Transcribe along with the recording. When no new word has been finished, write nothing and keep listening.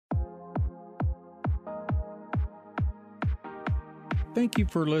Thank you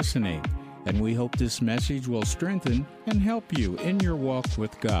for listening, and we hope this message will strengthen and help you in your walk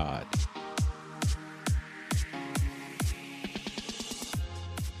with God.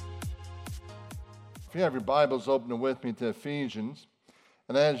 If you have your Bibles, open with me to Ephesians.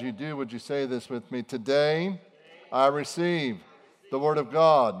 And as you do, would you say this with me? Today I receive the Word of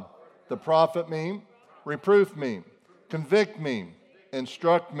God to profit me, reproof me, convict me,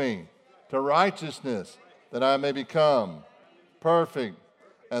 instruct me to righteousness, that I may become perfect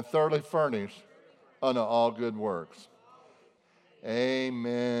and thoroughly furnished unto all good works.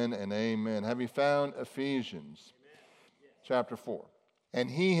 Amen and amen. Have you found Ephesians chapter 4? And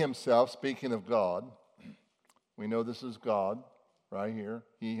he himself, speaking of God, we know this is God right here,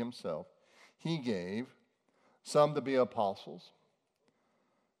 he himself, he gave some to be apostles,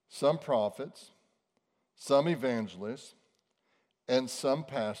 some prophets, some evangelists, and some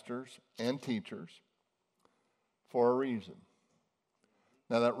pastors and teachers for a reason.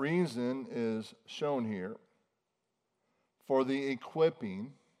 Now that reason is shown here for the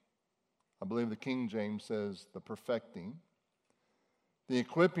equipping, I believe the King James says the perfecting, the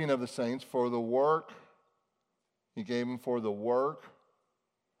equipping of the saints for the work. He gave them for the work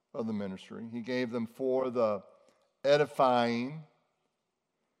of the ministry. He gave them for the edifying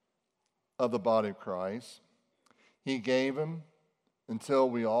of the body of Christ. He gave them until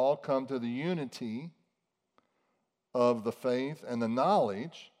we all come to the unity of the faith and the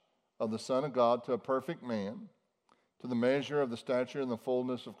knowledge of the Son of God, to a perfect man, to the measure of the stature and the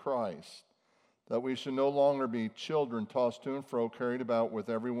fullness of Christ, that we should no longer be children tossed to and fro, carried about with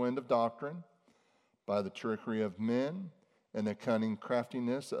every wind of doctrine, by the trickery of men and the cunning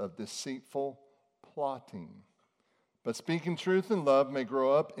craftiness of deceitful plotting. But speaking truth in love may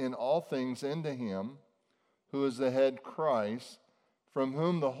grow up in all things into him who is the head, Christ, from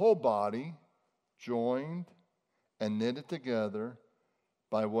whom the whole body, joined and knitted together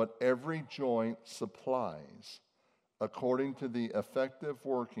by what every joint supplies, according to the effective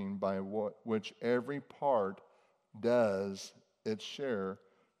working by which every part does its share,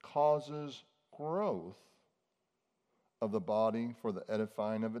 causes growth of the body for the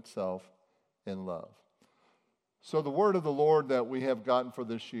edifying of itself in love. So the word of the Lord that we have gotten for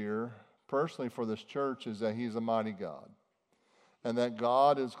this year, personally for this church, is that he's a mighty God, and that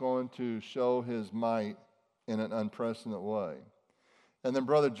God is going to show his might in an unprecedented way. And then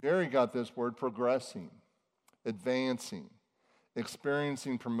Brother Jerry got this word: progressing, advancing,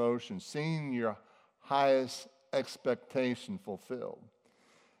 experiencing promotion, seeing your highest expectation fulfilled.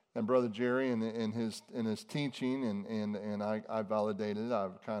 And Brother Jerry, in his teaching, and I validated it.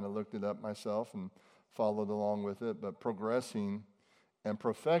 I've kind of looked it up myself and followed along with it. But progressing and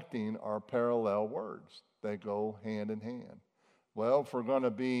perfecting are parallel words. They go hand in hand. Well, if we're going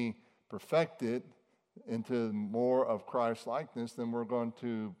to be perfected into more of Christ's likeness, then we're going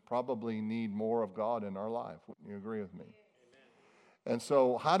to probably need more of God in our life. Wouldn't you agree with me? Amen. And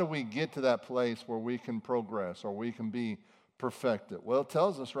so how do we get to that place where we can progress, or we can be perfected? Well, it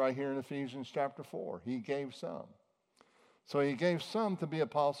tells us right here in Ephesians chapter 4. He gave some. So he gave some to be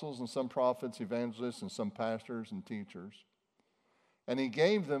apostles, and some prophets, evangelists, and some pastors and teachers. And he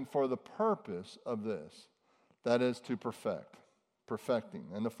gave them for the purpose of this, that is, to perfecting.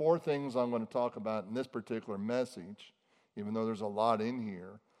 And the four things I'm going to talk about in this particular message, even though there's a lot in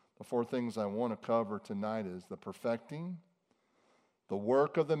here, the four things I want to cover tonight is the perfecting, the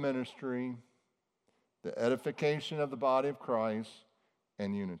work of the ministry, the edification of the body of Christ,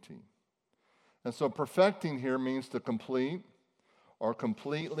 and unity. And so perfecting here means to complete or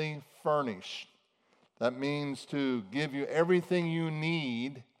completely furnish. That means to give you everything you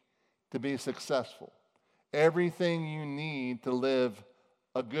need to be successful, everything you need to live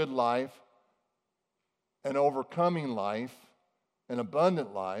a good life, an overcoming life, an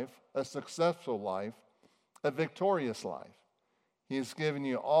abundant life, a successful life, a victorious life. He's given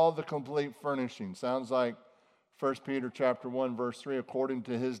you all the complete furnishing. Sounds like 1 Peter chapter 1, verse 3, according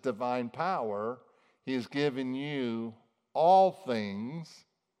to his divine power, he has given you all things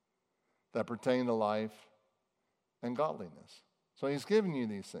that pertain to life and godliness. So he's given you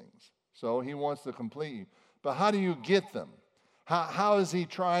these things. So he wants to complete you. But how do you get them? How is he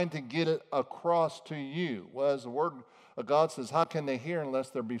trying to get it across to you? Well, as the word of God says, how can they hear unless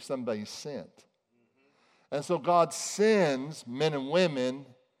there be somebody sent? And so God sends men and women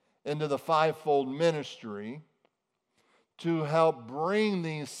into the fivefold ministry to help bring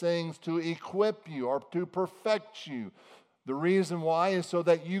these things, to equip you or to perfect you. The reason why is so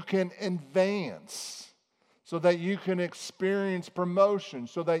that you can advance, so that you can experience promotion,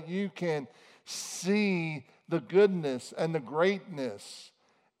 so that you can see the goodness and the greatness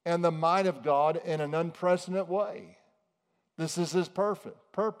and the might of God in an unprecedented way. This is his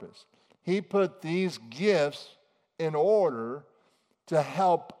purpose. He put these gifts in order to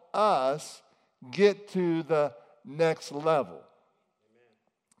help us get to the next level.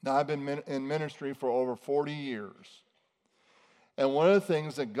 Now, I've been in ministry for over 40 years. And one of the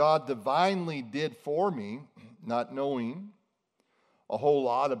things that God divinely did for me, not knowing a whole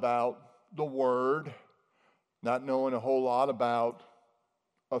lot about the Word, not knowing a whole lot about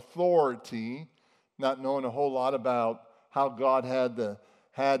authority, not knowing a whole lot about how God had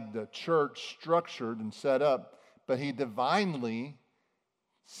the church structured and set up, but he divinely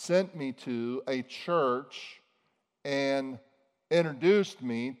sent me to a church and introduced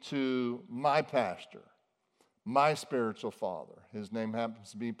me to my pastor, my spiritual father. His name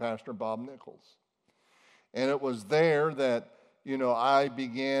happens to be Pastor Bob Nichols. And it was there that, I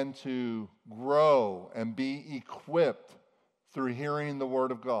began to grow and be equipped through hearing the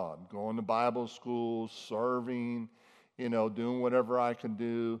Word of God, going to Bible school, serving, doing whatever I could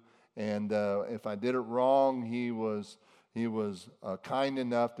do. And if I did it wrong, he was kind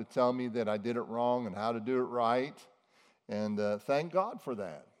enough to tell me that I did it wrong and how to do it right. And thank God for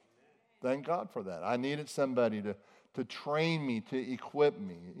that. Thank God for that. I needed somebody to train me, to equip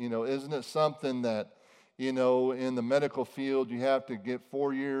me. Isn't it something that, in the medical field, you have to get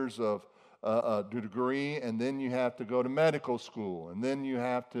 4 years of a degree, and then you have to go to medical school, and then you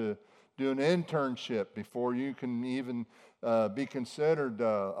have to do an internship before you can even be considered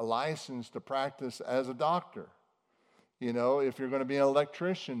a license to practice as a doctor. If you're going to be an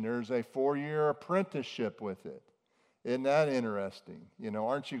electrician, there's a 4-year apprenticeship with it. Isn't that interesting?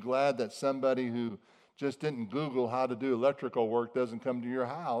 Aren't you glad that somebody who just didn't Google how to do electrical work doesn't come to your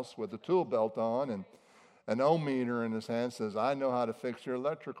house with a tool belt on and an ohm meter in his hand, says, I know how to fix your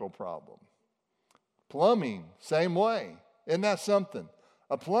electrical problem. Plumbing, same way. Isn't that something?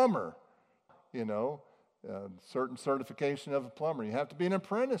 A plumber, certain certification of a plumber. You have to be an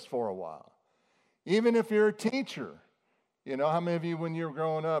apprentice for a while. Even if you're a teacher, how many of you when you were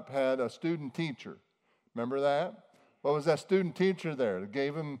growing up had a student teacher? Remember that? What was that student teacher there? That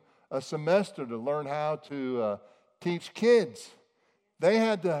gave him a semester to learn how to teach kids. They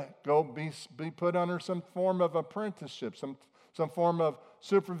had to go be put under some form of apprenticeship, some form of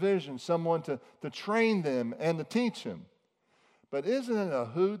supervision, someone to train them and to teach them. But isn't it a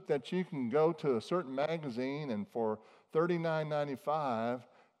hoot that you can go to a certain magazine and for $39.95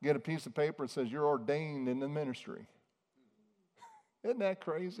 get a piece of paper that says you're ordained in the ministry? Isn't that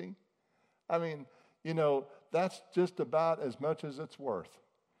crazy? I mean, that's just about as much as it's worth.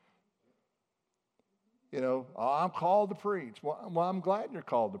 I'm called to preach. Well, I'm glad you're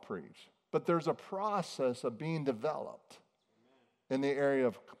called to preach. But there's a process of being developed in the area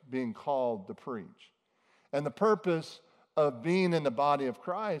of being called to preach. And the purpose of being in the body of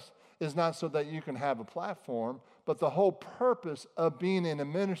Christ is not so that you can have a platform, but the whole purpose of being in a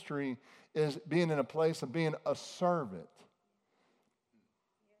ministry is being in a place of being a servant.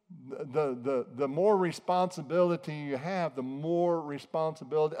 The more responsibility you have, the more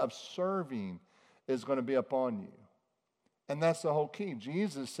responsibility of serving is going to be upon you. And that's the whole key.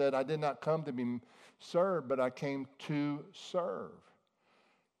 Jesus said, I did not come to be served, but I came to serve.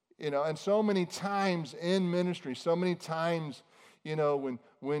 And so many times in ministry, so many times,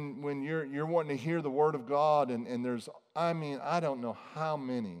 when you're wanting to hear the Word of God, and there's, I don't know how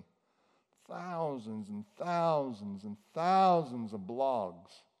many, thousands and thousands and thousands of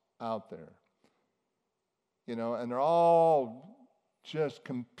blogs out there. And they're all just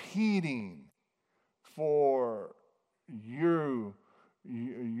competing for your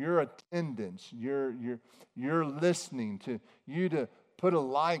attendance, your listening, to you to put a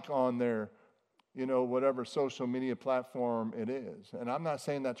like on their, whatever social media platform it is. And I'm not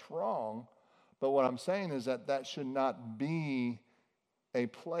saying that's wrong, but what I'm saying is that should not be a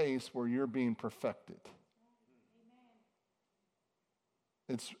place where you're being perfected.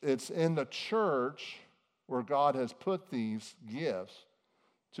 It's in the church where God has put these gifts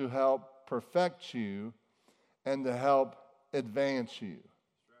to help perfect you and to help advance you.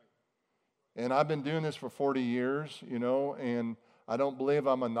 And I've been doing this for 40 years, and I don't believe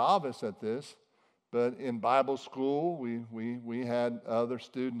I'm a novice at this, but in Bible school, we had other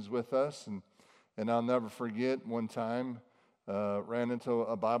students with us, and I'll never forget one time, ran into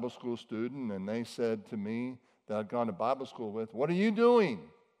a Bible school student, and they said to me that I'd gone to Bible school with, what are you doing?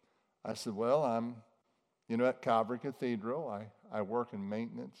 I said, well, I'm, at Calvary Cathedral. I work in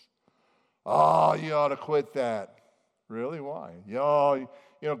maintenance. Oh, you ought to quit that. Really? Why?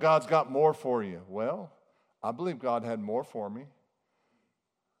 God's got more for you. Well, I believe God had more for me.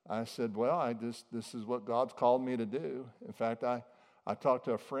 I said, well, this is what God's called me to do. In fact, I talked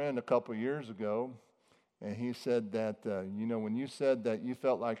to a friend a couple years ago, And he said that, when you said that you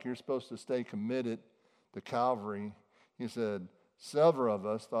felt like you're supposed to stay committed to Calvary, he said, several of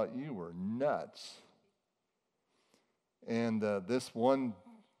us thought you were nuts. And this one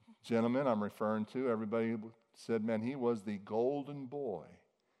gentleman I'm referring to, everybody said, man, he was the golden boy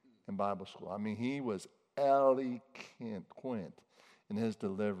in Bible school. I mean, he was eloquent in his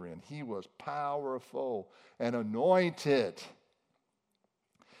delivery, and he was powerful and anointed.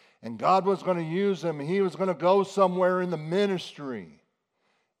 And God was going to use him. He was going to go somewhere in the ministry.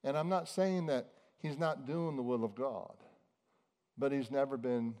 And I'm not saying that he's not doing the will of God, but he's never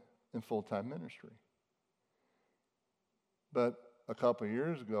been in full-time ministry. But a couple of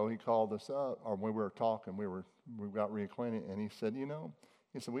years ago, he called us up, or when we were talking, we got reacquainted, and he said,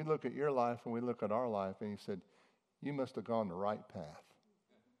 we look at your life and we look at our life, and he said, you must have gone the right path.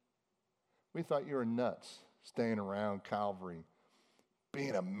 We thought you were nuts staying around Calvary,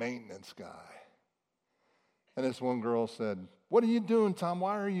 being a maintenance guy. And this one girl said, what are you doing, Tom?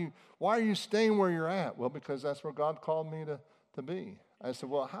 Why are you staying where you're at? Well, because that's where God called me to be. I said,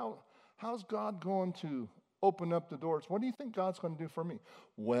 well, how's God going to open up the doors? What do you think God's going to do for me?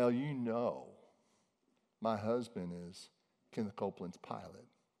 Well, my husband is Kenneth Copeland's pilot,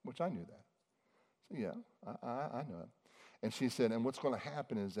 which I knew that. So yeah, I know it. And she said, and what's going to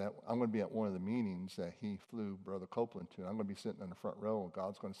happen is that I'm going to be at one of the meetings that he flew Brother Copeland to. I'm going to be sitting in the front row, and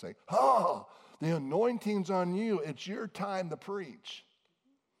God's going to say, the anointing's on you. It's your time to preach.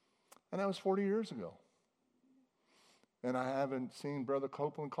 And that was 40 years ago. And I haven't seen Brother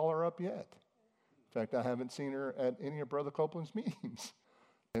Copeland call her up yet. In fact, I haven't seen her at any of Brother Copeland's meetings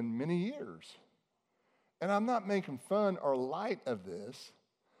in many years. And I'm not making fun or light of this,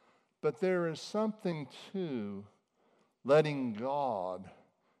 but there is something to letting God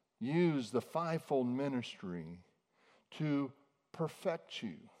use the fivefold ministry to perfect you.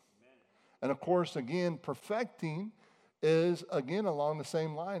 Amen. And of course, again, perfecting is, again, along the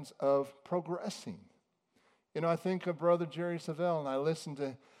same lines of progressing. I think of Brother Jerry Savelle, and I listen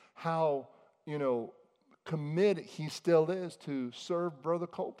to how, committed he still is to serve Brother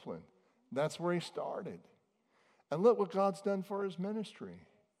Copeland. That's where he started. And look what God's done for his ministry.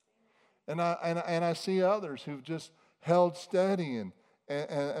 And I see others who've just held steady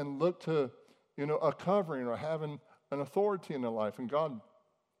and looked to, a covering or having an authority in their life. And God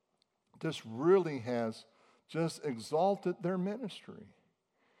just really has just exalted their ministry.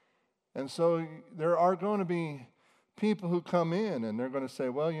 And so there are going to be people who come in and they're going to say,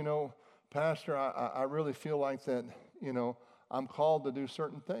 well, Pastor, I really feel like that, I'm called to do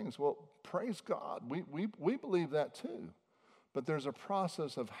certain things. Well, praise God. We believe that too. But there's a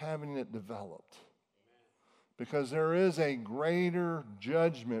process of having it developed. Because there is a greater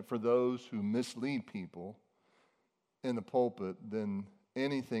judgment for those who mislead people in the pulpit than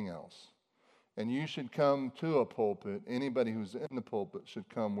anything else. And you should come to a pulpit, anybody who's in the pulpit should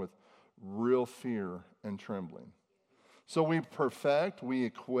come with real fear and trembling. So we perfect, we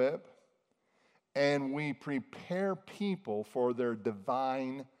equip, and we prepare people for their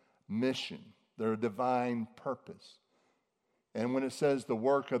divine mission, their divine purpose. And when it says the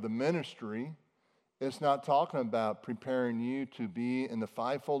work of the ministry, it's not talking about preparing you to be in the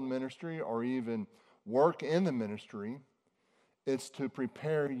fivefold ministry or even work in the ministry. It's to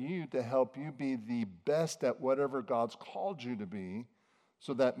prepare you to help you be the best at whatever God's called you to be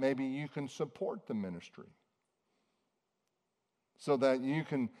so that maybe you can support the ministry. So that you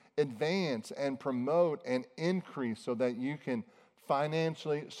can advance and promote and increase so that you can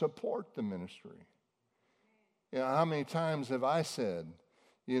financially support the ministry. How many times have I said,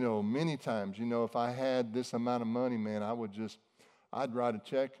 many times, if I had this amount of money, man, I'd write a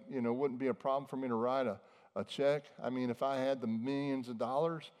check. It wouldn't be a problem for me to write a check. I mean, if I had the millions of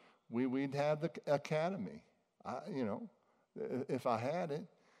dollars, we'd have the academy. If I had it,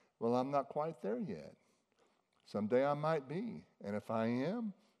 well, I'm not quite there yet. Someday I might be. And if I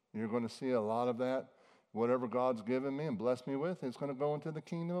am, you're going to see a lot of that, whatever God's given me and blessed me with, it's going to go into the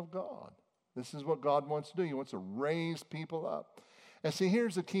kingdom of God. This is what God wants to do. He wants to raise people up. And see,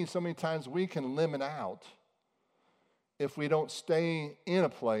 here's the key. So many times we can limit out if we don't stay in a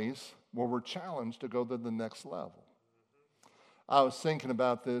place where we're challenged to go to the next level. I was thinking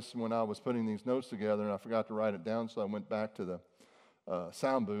about this when I was putting these notes together, and I forgot to write it down, so I went back to the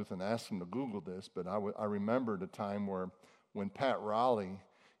sound booth and asked him to Google this. But I remembered a time when Pat Riley,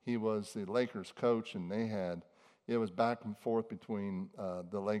 he was the Lakers coach, and it was back and forth between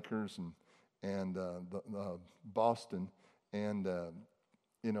the Lakers and Boston, and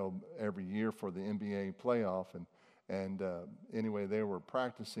every year for the NBA playoff, and anyway, they were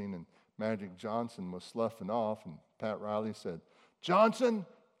practicing, and Magic Johnson was sloughing off, and Pat Riley said, "Johnson,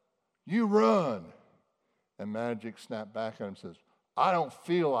 you run." And Magic snapped back at him and says, I don't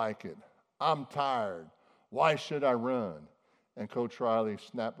feel like it. I'm tired. Why should I run? And Coach Riley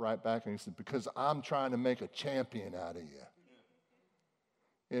snapped right back and he said, because I'm trying to make a champion out of you.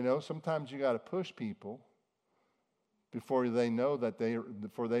 You know, sometimes you got to push people before they know that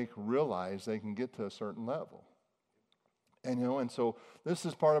before they realize they can get to a certain level. And, you know, and so this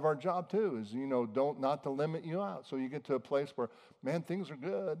is part of our job too, is, you know, not to limit you out. So you get to a place where, man, things are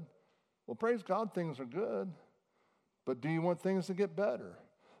good. Well, praise God, things are good. But do you want things to get better?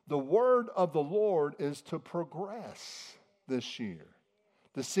 The word of the Lord is to progress this year,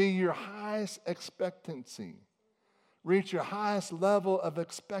 to see your highest expectancy, reach your highest level of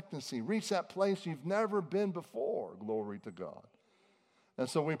expectancy, reach that place you've never been before. Glory to God. And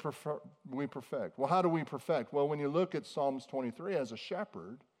so we perfect. Well, how do we perfect? Well, when you look at Psalms 23 as a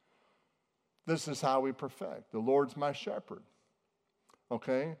shepherd, this is how we perfect. The Lord's my shepherd.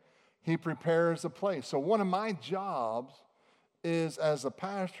 Okay? He prepares a place. So one of my jobs is, as a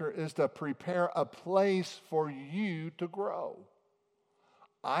pastor, is to prepare a place for you to grow.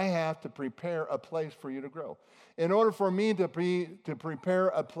 I have to prepare a place for you to grow. In order for me to prepare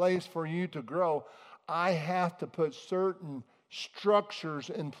a place for you to grow, I have to put certain structures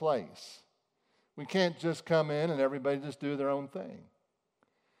in place. We can't just come in and everybody just do their own thing.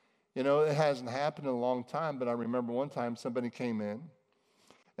 You know, it hasn't happened in a long time, but I remember one time somebody came in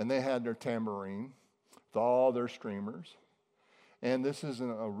and they had their tambourine with all their streamers. And this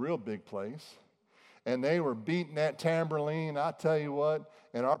isn't a real big place. And they were beating that tambourine, I tell you what,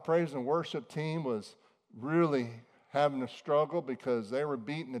 and our praise and worship team was really having a struggle because they were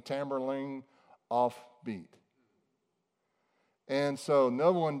beating the tambourine off beat. And so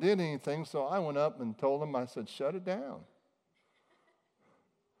no one did anything, so I went up and told them, I said, shut it down.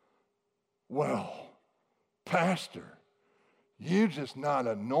 Well, Pastor, you just not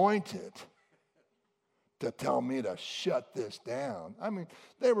anointed to tell me to shut this down. I mean,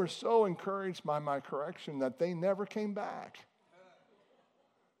 they were so encouraged by my correction that they never came back.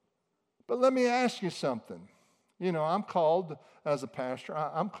 But let me ask you something. You know, I'm called as a pastor.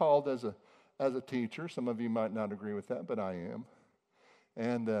 I'm called as a teacher. Some of you might not agree with that, but I am.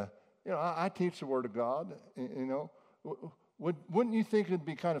 And, you know, I teach the Word of God. You know, wouldn't you think it'd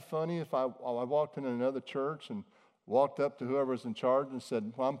be kind of funny if I walked in another church and walked up to whoever was in charge and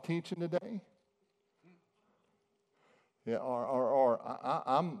said, well, I'm teaching today? Yeah, or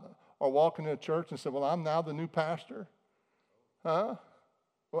walking to a church and said, well, I'm now the new pastor? Huh?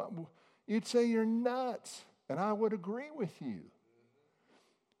 Well, you'd say you're nuts, and I would agree with you.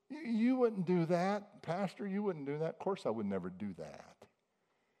 You wouldn't do that, Pastor. You wouldn't do that. Of course I would never do that.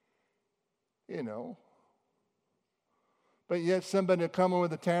 You know. But yet somebody would come in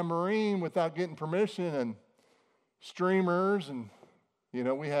with a tambourine without getting permission and streamers. And, you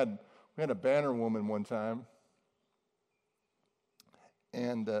know, we had a banner woman one time.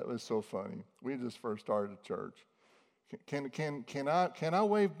 And it was so funny. We just first started a church. Can I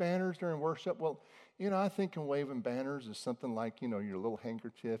wave banners during worship? Well, you know, I think in waving banners is something like, you know, your little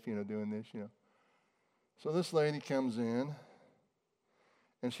handkerchief, you know, doing this, you know. So this lady comes in,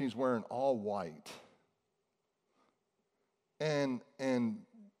 and she's wearing all white. And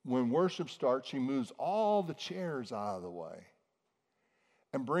when worship starts, she moves all the chairs out of the way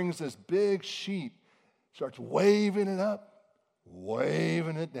and brings this big sheet, starts waving it up,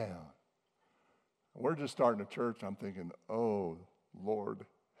 waving it down. We're just starting a church. I'm thinking, oh, Lord,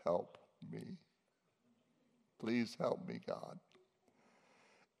 help me. Please help me, God.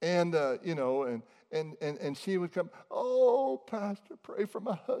 And, you know, and she would come, oh, Pastor, pray for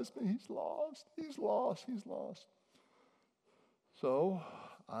my husband. He's lost. He's lost. He's lost. So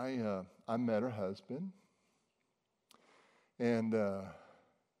I met her husband. And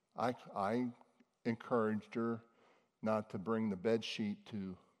I encouraged her not to bring the bed sheet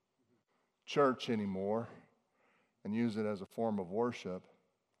to church anymore and use it as a form of worship.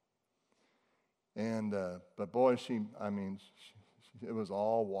 And but boy, it was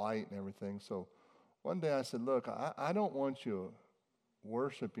all white and everything. So one day I said, look, I don't want you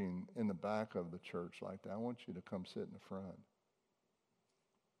worshiping in the back of the church like that. I want you to come sit in the front.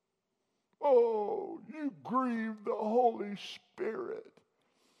 Oh, you grieve the Holy Spirit.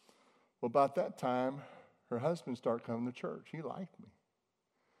 Well, about that time, her husband started coming to church. He liked me.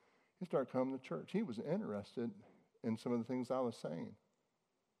 He started coming to church. He was interested in some of the things I was saying.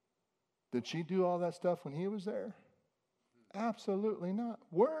 Did she do all that stuff when he was there? Absolutely not.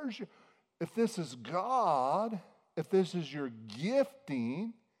 If this is God, if this is your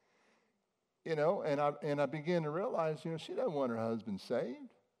gifting, you know, and I began to realize, you know, she doesn't want her husband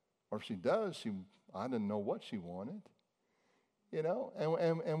saved. Or if she does, I didn't know what she wanted. You know,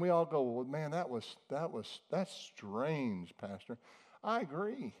 and we all go, well, man, that's strange, Pastor. I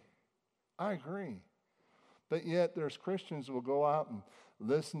agree. But yet there's Christians who will go out and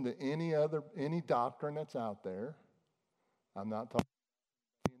listen to any doctrine that's out there. I'm not talking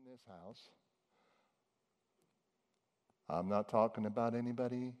in this house. I'm not talking about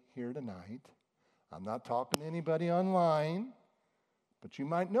anybody here tonight. I'm not talking to anybody online, but you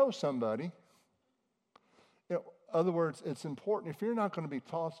might know somebody. In other words, it's important. If you're not going to be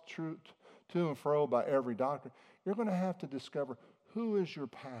tossed to and fro by every doctor, you're going to have to discover who is your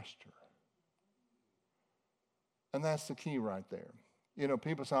pastor. And that's the key right there. You know,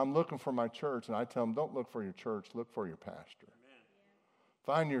 people say, I'm looking for my church, and I tell them, don't look for your church, look for your pastor. Amen.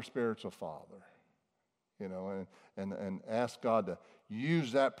 Find your spiritual father, you know, and ask God to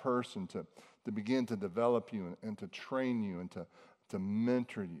use that person to begin to develop you and to train you and to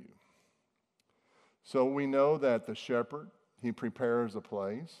mentor you. So we know that the shepherd, he prepares a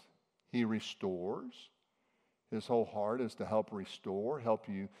place. He restores. His whole heart is to help restore, help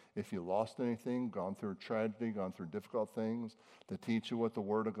you if you lost anything, gone through tragedy, gone through difficult things, to teach you what the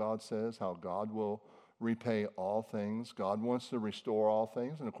Word of God says, how God will repay all things. God wants to restore all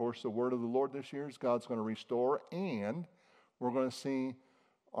things. And, of course, the Word of the Lord this year is God's going to restore, and we're going to see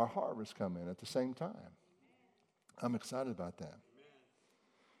our harvest come in at the same time. I'm excited about that.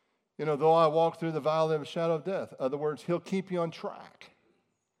 You know, though I walk through the valley of the shadow of death, in other words, he'll keep you on track.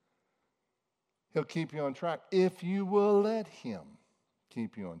 He'll keep you on track if you will let him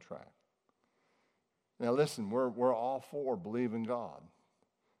keep you on track. Now listen, we're all for believing God.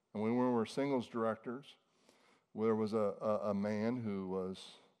 And when we were singles directors, there was a man who was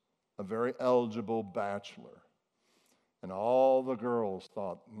a very eligible bachelor. And all the girls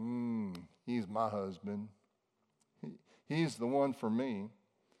thought, he's my husband. He's the one for me.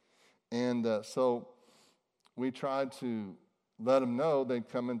 And so we tried to let him know. They'd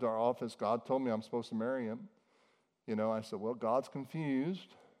come into our office. God told me I'm supposed to marry him. You know, I said, well, God's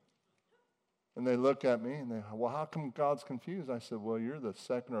confused. And they look at me and they, well, how come God's confused? I said, well, you're the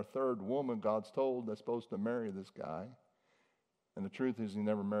second or third woman God's told that's supposed to marry this guy. And the truth is he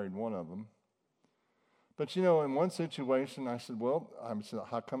never married one of them. But, you know, in one situation, I said,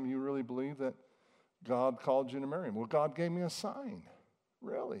 how come you really believe that God called you to marry him? Well, God gave me a sign.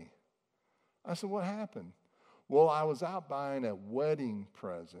 Really? I said, what happened? Well, I was out buying a wedding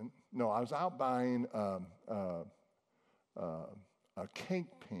present. No, I was out buying a cake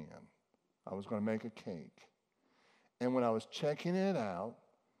pan. I was going to make a cake. And when I was checking it out,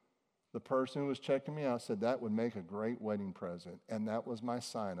 the person who was checking me out said that would make a great wedding present. And that was my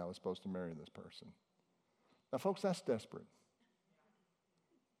sign I was supposed to marry this person. Now, folks, that's desperate.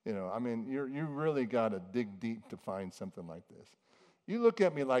 You know, I mean, you really got to dig deep to find something like this. You look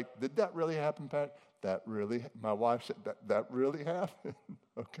at me like, did that really happen, Pat? My wife said, that really happened,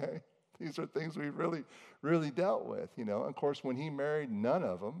 okay? These are things we really, really dealt with, you know. Of course, when he married none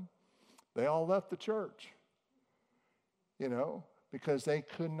of them, they all left the church, you know, because they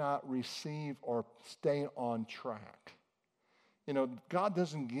could not receive or stay on track. You know, God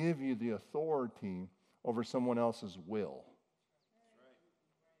doesn't give you the authority over someone else's will.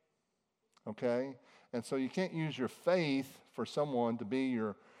 Okay? And so you can't use your faith for someone to be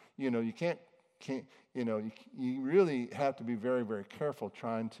your, you know, you really have to be very, very careful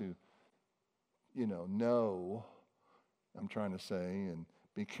trying to, know, I'm trying to say, and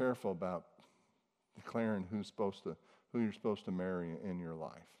be careful about declaring who you're supposed to marry in your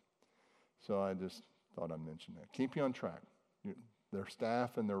life. So I just thought I'd mention that. Keep you on track. Their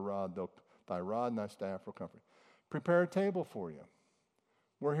staff and their rod, thy rod and thy staff will comfort. Prepare a table for you.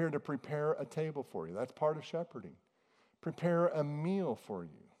 We're here to prepare a table for you. That's part of shepherding. Prepare a meal for you.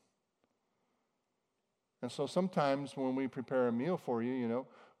 And so sometimes when we prepare a meal for you, you know,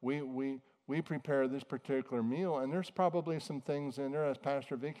 we prepare this particular meal, and there's probably some things in there, as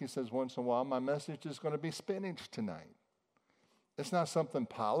Pastor Vicky says once in a while, my message is going to be spinach tonight. It's not something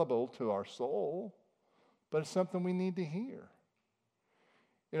palatable to our soul, but it's something we need to hear.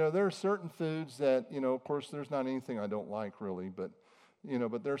 You know, there are certain foods that, you know, of course, there's not anything I don't like really, but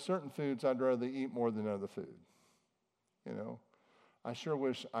there are certain foods I'd rather eat more than other food. You know, I sure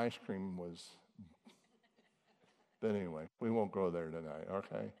wish ice cream was, but anyway, we won't go there tonight,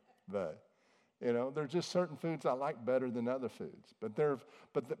 okay? But, you know, there's just certain foods I like better than other foods.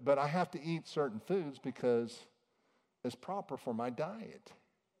 But I have to eat certain foods because it's proper for my diet.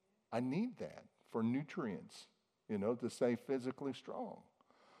 I need that for nutrients, you know, to stay physically strong,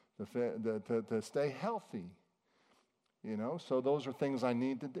 to stay healthy. You know, so those are things I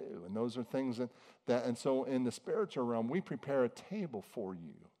need to do. And those are things that and so in the spiritual realm, we prepare a table for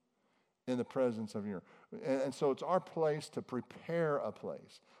you in the presence of And so it's our place to prepare a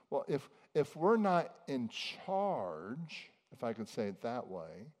place. Well, if we're not in charge, if I could say it that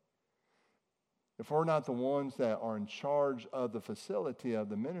way, if we're not the ones that are in charge of the facility of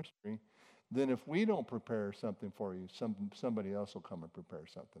the ministry, then if we don't prepare something for you, somebody else will come and prepare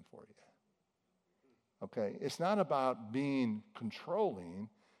something for you. Okay? It's not about being controlling.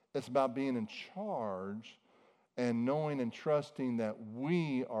 It's about being in charge and knowing and trusting that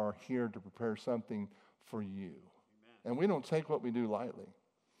we are here to prepare something for you. Amen. And we don't take what we do lightly.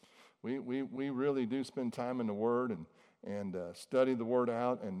 We really do spend time in the Word and study the Word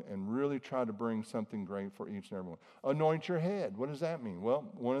out and really try to bring something great for each and every one. Anoint your head. What does that mean? Well,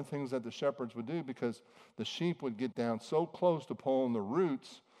 one of the things that the shepherds would do, because the sheep would get down so close to pulling the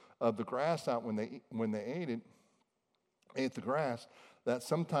roots of the grass out when they ate the grass, that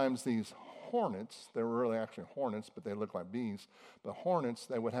sometimes these hornets, they were really actually hornets, but they look like bees, but hornets,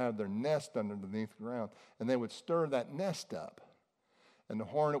 they would have their nest underneath the ground, and they would stir that nest up. And the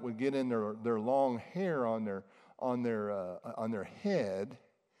hornet would get in their long hair on their head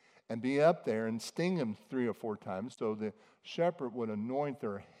and be up there and sting them 3 or 4 times. So the shepherd would anoint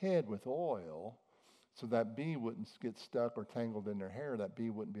their head with oil so that bee wouldn't get stuck or tangled in their hair. That bee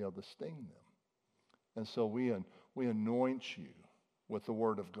wouldn't be able to sting them. And so we anoint you with the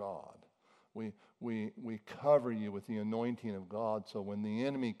Word of God. We cover you with the anointing of God, so when the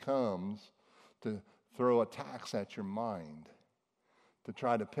enemy comes to throw attacks at your mind, to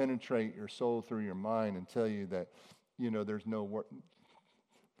try to penetrate your soul through your mind and tell you that, there's no worth.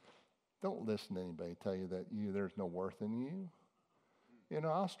 Don't listen to anybody tell you that there's no worth in you.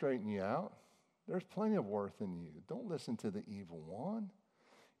 I'll straighten you out. There's plenty of worth in you. Don't listen to the evil one.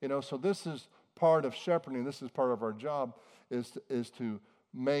 So this is part of shepherding. This is part of our job is to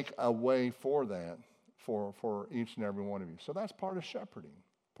make a way for that for each and every one of you. So that's part of shepherding,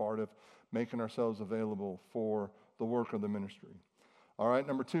 part of making ourselves available for the work of the ministry. All right,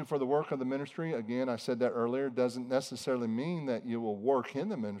 number 2, for the work of the ministry, again, I said that earlier, doesn't necessarily mean that you will work in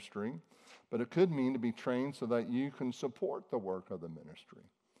the ministry, but it could mean to be trained so that you can support the work of the ministry.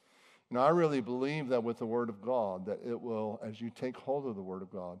 I really believe that with the Word of God, that it will, as you take hold of the Word of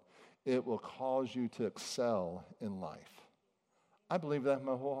God, it will cause you to excel in life. I believe that in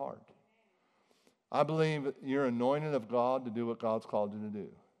my whole heart. I believe you're anointed of God to do what God's called you to do.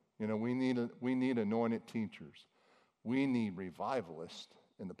 We need anointed teachers. We need revivalists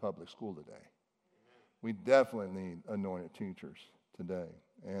in the public school today. We definitely need anointed teachers today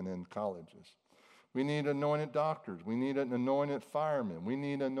and in colleges. We need anointed doctors. We need an anointed fireman. We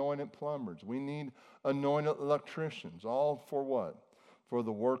need anointed plumbers. We need anointed electricians. All for what? For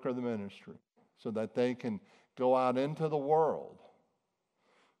the work of the ministry, so that they can go out into the world.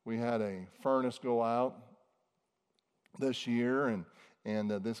 We had a furnace go out this year,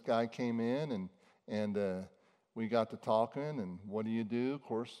 and this guy came in, and we got to talking, and what do you do? Of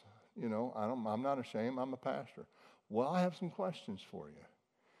course, I'm not ashamed. I'm a pastor. Well, I have some questions for you.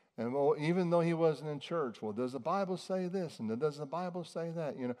 And even though he wasn't in church, does the Bible say this? And does the Bible say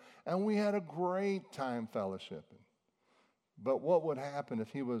that? And we had a great time fellowshipping. But what would happen if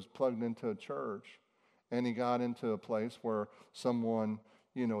he was plugged into a church and he got into a place where someone,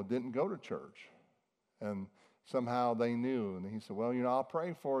 didn't go to church? And somehow they knew. And he said, well, I'll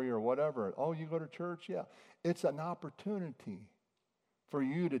pray for you or whatever. Oh, you go to church? Yeah. It's an opportunity for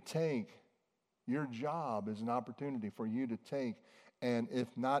you to take. Your job is an opportunity for you to take, and if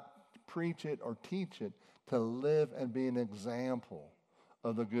not preach it or teach it, to live and be an example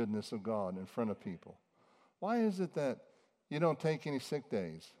of the goodness of God in front of people. Why is it that you don't take any sick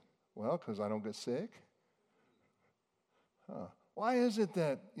days? Well, because I don't get sick. Why is it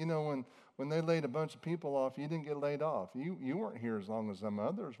that, when they laid a bunch of people off, you didn't get laid off? You weren't here as long as some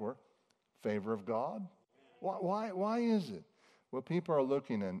others were. Favor of God. Why is it? Well, people are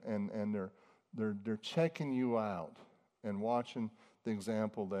looking and they're checking you out and watching the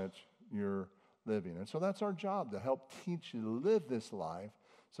example that you're living. And so that's our job, to help teach you to live this life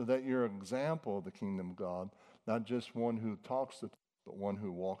so that you're an example of the kingdom of God, not just one who talks the talk, but one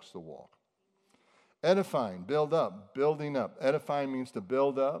who walks the walk. Edifying, build up, building up. Edifying means to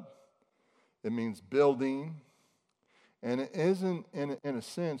build up. It means building. And it isn't, in a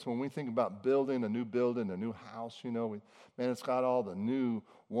sense, when we think about building, a new house, it's got all the new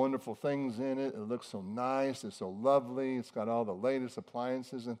wonderful things in it. It looks so nice. It's so lovely. It's got all the latest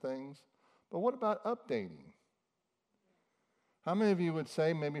appliances and things. But what about updating? How many of you would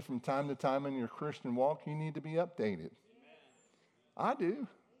say maybe from time to time in your Christian walk, you need to be updated? Amen. I do.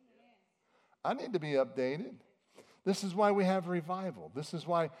 I need to be updated. This is why we have revival. This is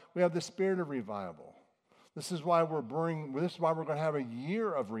why we have the spirit of revival. This is why we're going to have a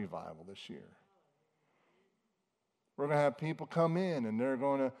year of revival this year. We're going to have people come in, and they're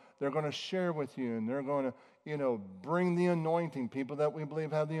going to share with you, and they're going to, bring the anointing, people that we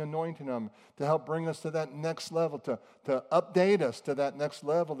believe have the anointing on them, to help bring us to that next level, to update us to that next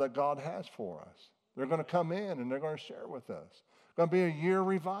level that God has for us. They're going to come in, and they're going to share with us. It's going to be a year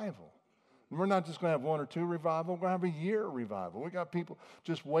revival. And we're not just going to have one or two revival. We're going to have a year revival. We got people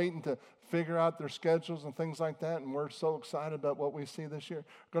just waiting to figure out their schedules and things like that, and we're so excited about what we see this year.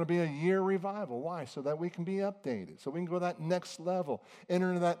 It's going to be a year revival. Why? So that we can be updated, so we can go to that next level, enter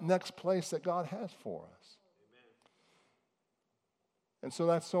into that next place that God has for us. Amen. And so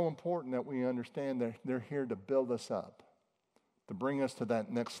that's so important that we understand that they're here to build us up, to bring us to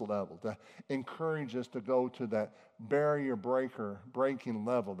that next level, to encourage us to go to that barrier breaking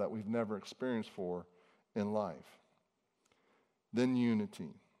level that we've never experienced for in life. Then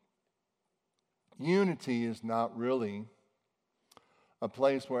unity. Unity is not really a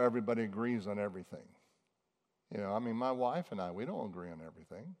place where everybody agrees on everything. My wife and I, we don't agree on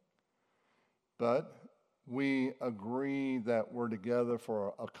everything. But we agree that we're together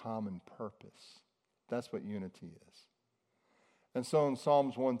for a common purpose. That's what unity is. And so in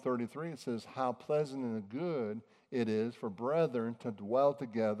Psalms 133, it says, how pleasant and good it is for brethren to dwell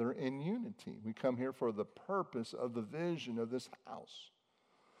together in unity. We come here for the purpose of the vision of this house.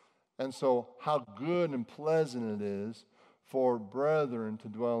 And so how good and pleasant it is for brethren to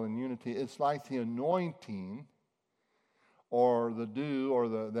dwell in unity. It's like the anointing or the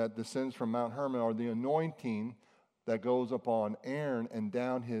dew that descends from Mount Hermon, or the anointing that goes upon Aaron and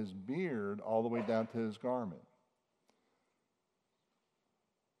down his beard all the way down to his garment.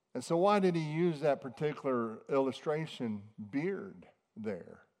 And so why did he use that particular illustration, beard,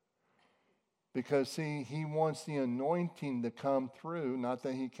 there? Because, see, he wants the anointing to come through, not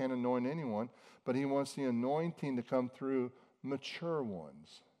that he can't anoint anyone, but he wants the anointing to come through mature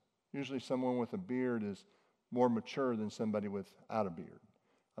ones. Usually someone with a beard is more mature than somebody without a beard.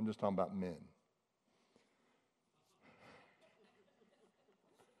 I'm just talking about men.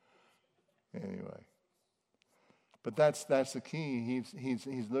 Anyway. But that's the key.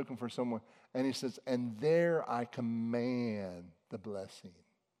 He's looking for someone. And he says, and there I command the blessing.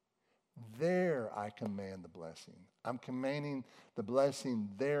 There I command the blessing. I'm commanding the blessing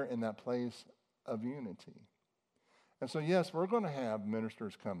there in that place of unity. And so, yes, we're going to have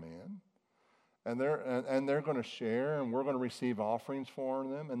ministers come in. And they're going to share, and we're going to receive offerings for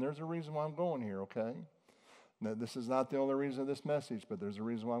them. And there's a reason why I'm going here, okay? Now, this is not the only reason of this message, but there's a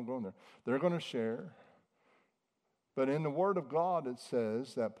reason why I'm going there. They're going to share. But in the Word of God, it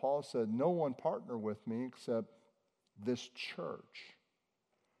says that Paul said, no one partner with me except this church.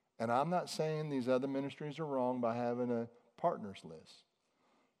 And I'm not saying these other ministries are wrong by having a partners list.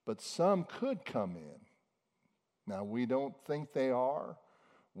 But some could come in. Now, we don't think they are.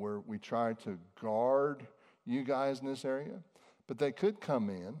 We try to guard you guys in this area. But they could come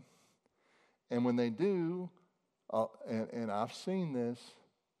in. And when they do, and I've seen this,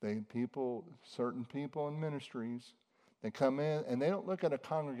 certain people in ministries, they come in and they don't look at a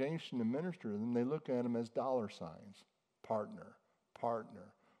congregation to minister to them. They look at them as dollar signs. Partner,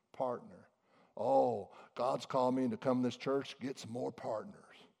 partner, partner. Oh, God's called me to come to this church, get some more partners.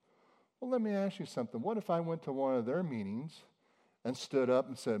 Well, let me ask you something. What if I went to one of their meetings and stood up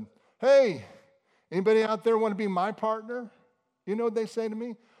and said, hey, anybody out there want to be my partner? You know what they say to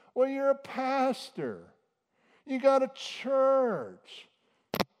me? Well, you're a pastor. You got a church.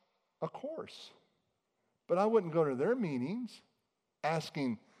 Of course. But I wouldn't go to their meetings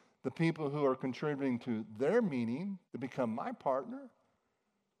asking the people who are contributing to their meeting to become my partner.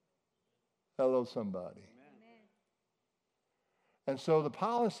 Hello, somebody. Amen. And so the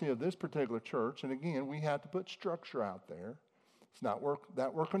policy of this particular church, and again, we have to put structure out there. It's not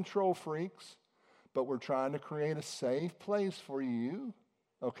that we're control freaks, but we're trying to create a safe place for you,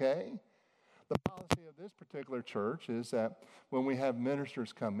 okay? The policy of this particular church is that when we have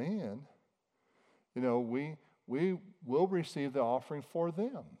ministers come in, we will receive the offering for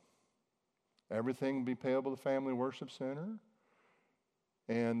them. Everything will be payable to Family Worship Center.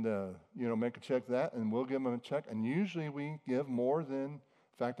 And, make a check to that, and we'll give them a check. And usually we give more than, in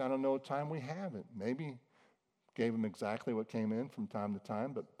fact, I don't know what time we have it. Maybe gave them exactly what came in from time to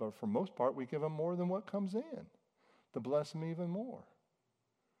time, but for most part, we give them more than what comes in to bless them even more.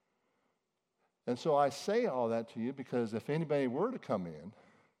 And so I say all that to you because if anybody were to come in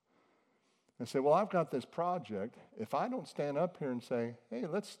and say, well, I've got this project, if I don't stand up here and say, hey,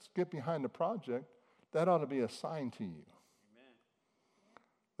 let's get behind the project, that ought to be a sign to you. Amen.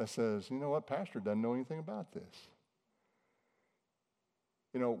 That says, you know what, Pastor doesn't know anything about this.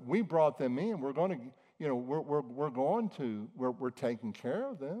 We brought them in. We're going to, we're taking care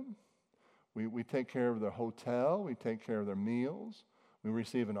of them. We take care of their hotel. We take care of their meals. We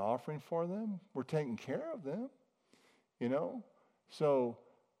receive an offering for them. We're taking care of them, you know. So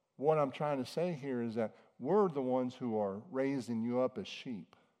what I'm trying to say here is that we're the ones who are raising you up as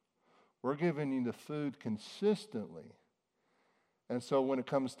sheep. We're giving you the food consistently. And so when it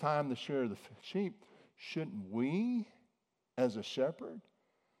comes time to shear the sheep, shouldn't we, as a shepherd,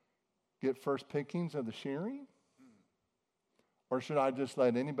 get first pickings of the shearing? Or should I just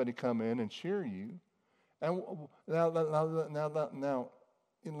let anybody come in and shear you? And now,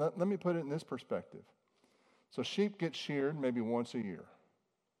 let me put it in this perspective. So sheep get sheared maybe once a year.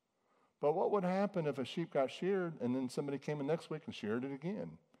 But what would happen if a sheep got sheared and then somebody came in next week and sheared it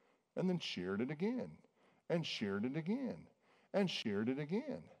again? And then sheared it again, and sheared it again, and sheared it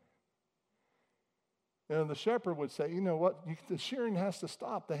again. And the shepherd would say, you know what, the shearing has to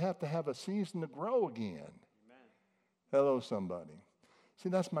stop. They have to have a season to grow again. Amen. Hello, somebody. See,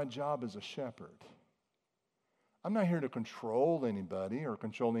 that's my job as a shepherd. I'm not here to control anybody or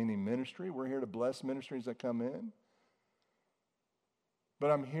control any ministry. We're here to bless ministries that come in.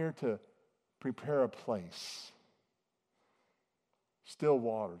 But I'm here to prepare a place. Still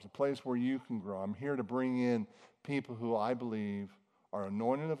waters, a place where you can grow. I'm here to bring in people who I believe are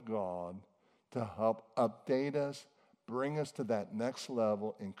anointed of God to help update us, bring us to that next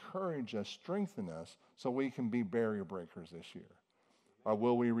level, encourage us, strengthen us, so we can be barrier breakers this year. Or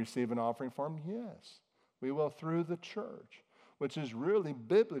will we receive an offering for them? Yes. We will through the church, which is really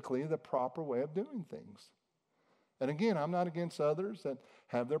biblically the proper way of doing things. And again, I'm not against others that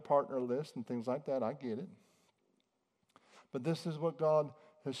have their partner list and things like that. I get it. But this is what God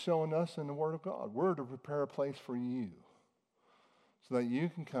has shown us in the Word of God. We're to prepare a place for you so that you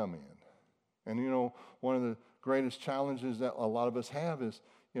can come in. And, you know, one of the greatest challenges that a lot of us have is,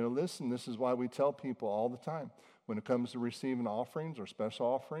 you know, listen, this is why we tell people all the time, when it comes to receiving offerings or special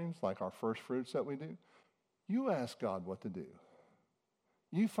offerings, like our first fruits that we do, you ask God what to do.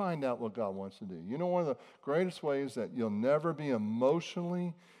 You find out what God wants to do. You know, one of the greatest ways that you'll never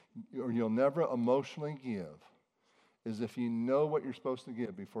emotionally give is if you know what you're supposed to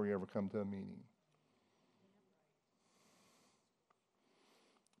give before you ever come to a meeting.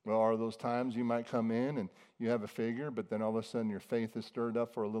 Well, are those times you might come in and you have a figure, but then all of a sudden your faith is stirred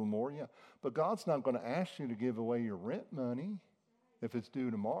up for a little more? Yeah. But God's not going to ask you to give away your rent money if it's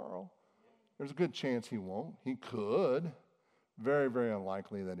due tomorrow. There's a good chance he won't. He could. Very, very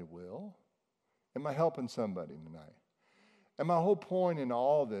unlikely that he will. Am I helping somebody tonight? And my whole point in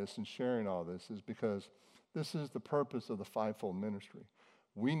all this and sharing all this is because this is the purpose of the fivefold ministry.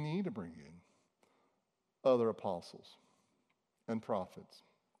 We need to bring in other apostles and prophets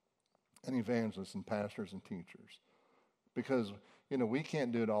and evangelists and pastors and teachers because, you know, we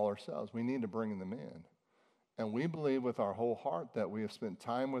can't do it all ourselves. We need to bring them in. And we believe with our whole heart that we have spent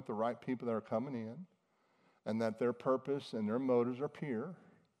time with the right people that are coming in and that their purpose and their motives are pure.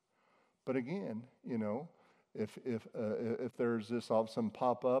 But again, you know, if there's this all of a sudden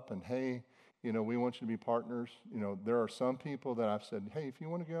pop up and, hey, you know, we want you to be partners. You know, there are some people that I've said, hey, if you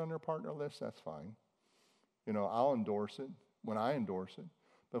want to get on their partner list, that's fine. You know, I'll endorse it when I endorse it.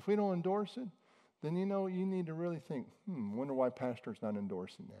 But if we don't endorse it, then, you know, you need to really think, wonder why pastor's not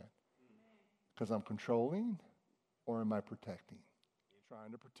endorsing that. Because I'm controlling or am I protecting? I'm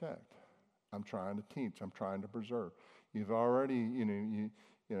trying to protect. I'm trying to teach. I'm trying to preserve. You've already, you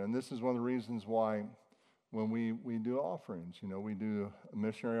know, and this is one of the reasons why when we do offerings, you know, we do a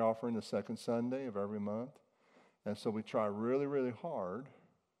missionary offering the second Sunday of every month. And so we try really, really hard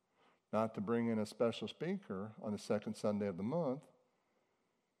not to bring in a special speaker on the second Sunday of the month.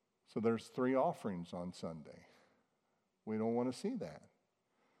 So there's 3 offerings on Sunday. We don't want to see that.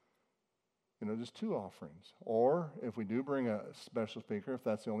 You know, just 2 offerings. Or if we do bring a special speaker, if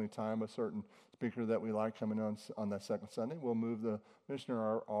that's the only time a certain speaker that we like coming on that second Sunday, we'll move the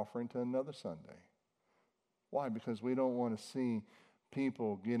missionary offering to another Sunday. Why? Because we don't want to see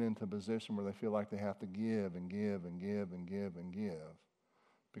people get into a position where they feel like they have to give and give and give and give and give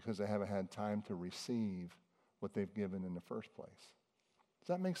because they haven't had time to receive what they've given in the first place. Does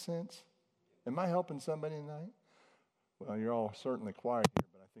that make sense? Am I helping somebody tonight? Well, you're all certainly quiet here,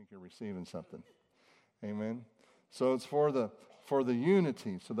 but I think you're receiving something. Amen? So it's for the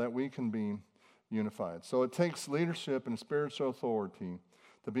unity so that we can be unified. So it takes leadership and spiritual authority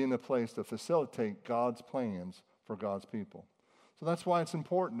to be in a place to facilitate God's plans for God's people. So that's why it's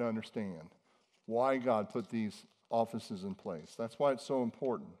important to understand why God put these offices in place. That's why it's so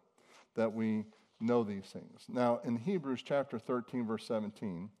important that we know these things. Now, in Hebrews chapter 13, verse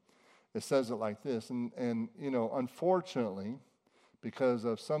 17, it says it like this, and you know, unfortunately, because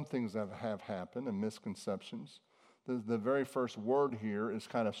of some things that have happened and misconceptions, the very first word here is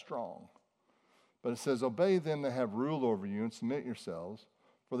kind of strong. But it says, obey them that have rule over you and submit yourselves,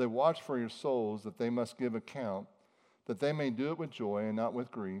 for they watch for your souls, that they must give account, that they may do it with joy and not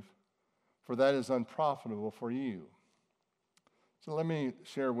with grief, for that is unprofitable for you. So let me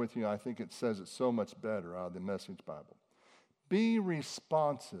share with you, I think it says it so much better out of the Message Bible. Be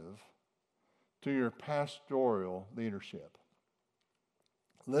responsive to your pastoral leadership.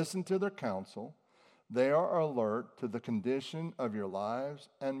 Listen to their counsel. They are alert to the condition of your lives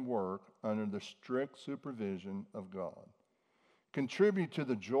and work under the strict supervision of God. Contribute to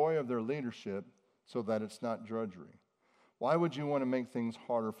the joy of their leadership so that it's not drudgery. Why would you want to make things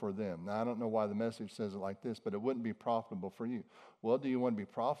harder for them? Now, I don't know why the Message says it like this, but it wouldn't be profitable for you. Well, do you want to be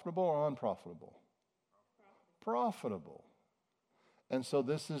profitable or unprofitable? Profitable. And so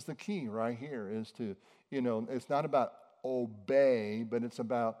this is the key right here is to, it's not about obey, but it's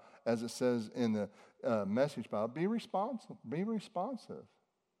about, as it says in the Message Bible, be responsive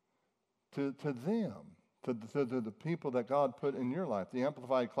to them. To the people that God put in your life. The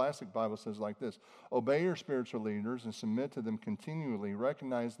Amplified Classic Bible says like this: obey your spiritual leaders and submit to them continually.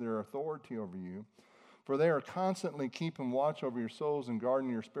 Recognize their authority over you, for they are constantly keeping watch over your souls and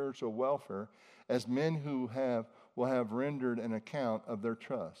guarding your spiritual welfare as men who will have rendered an account of their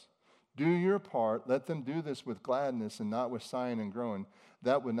trust. Do your part. Let them do this with gladness and not with sighing and groaning.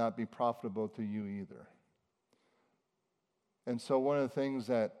 That would not be profitable to you either. And so one of the things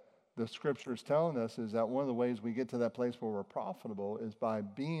that the Scripture is telling us is that one of the ways we get to that place where we're profitable is by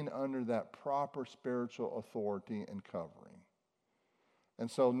being under that proper spiritual authority and covering. And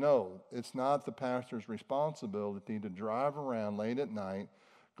so, no, it's not the pastor's responsibility to drive around late at night,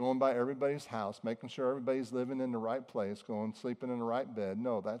 going by everybody's house, making sure everybody's living in the right place, sleeping in the right bed.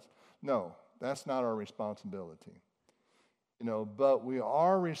 No, that's not our responsibility. But we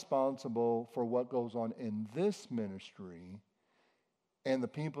are responsible for what goes on in this ministry and the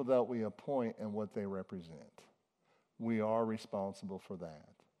people that we appoint and what they represent. We are responsible for that.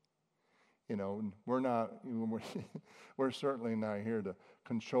 We're certainly not here to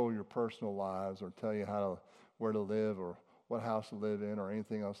control your personal lives or tell you where to live or what house to live in or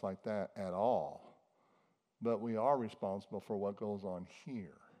anything else like that at all. But we are responsible for what goes on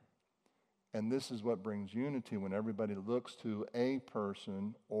here. And this is what brings unity when everybody looks to a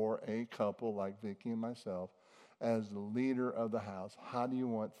person or a couple like Vicki and myself as the leader of the house. How do you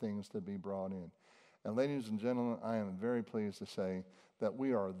want things to be brought in? And ladies and gentlemen, I am very pleased to say that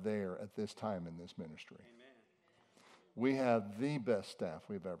we are there at this time in this ministry. Amen. We have the best staff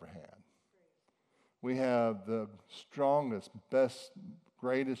we've ever had. We have the strongest, best,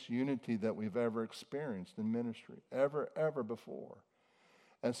 greatest unity that we've ever experienced in ministry, ever before.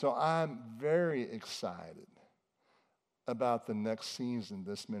 And so I'm very excited about the next season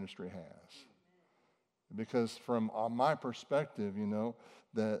this ministry has. Because from my perspective,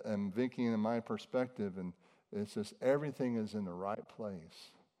 and Vicki and my perspective, and it's just everything is in the right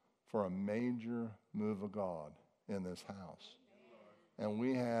place for a major move of God in this house. And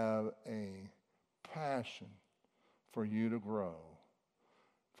we have a passion for you to grow,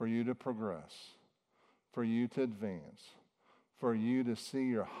 for you to progress, for you to advance, for you to see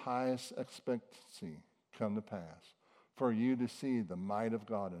your highest expectancy come to pass, for you to see the might of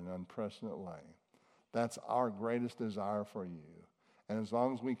God in an unprecedented way. That's our greatest desire for you. And as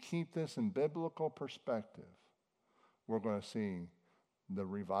long as we keep this in biblical perspective, we're going to see the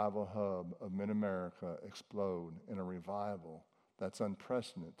revival hub of Mid-America explode in a revival that's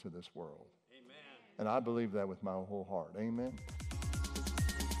unprecedented to this world. Amen. And I believe that with my whole heart. Amen.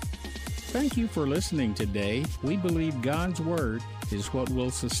 Thank you for listening today. We believe God's Word is what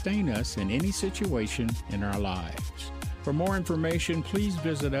will sustain us in any situation in our lives. For more information, please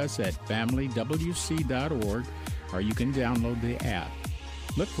visit us at familywc.org, or you can download the app.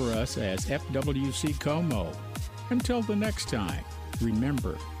 Look for us as FWC Como. Until the next time,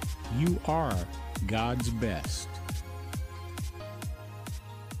 remember, you are God's best.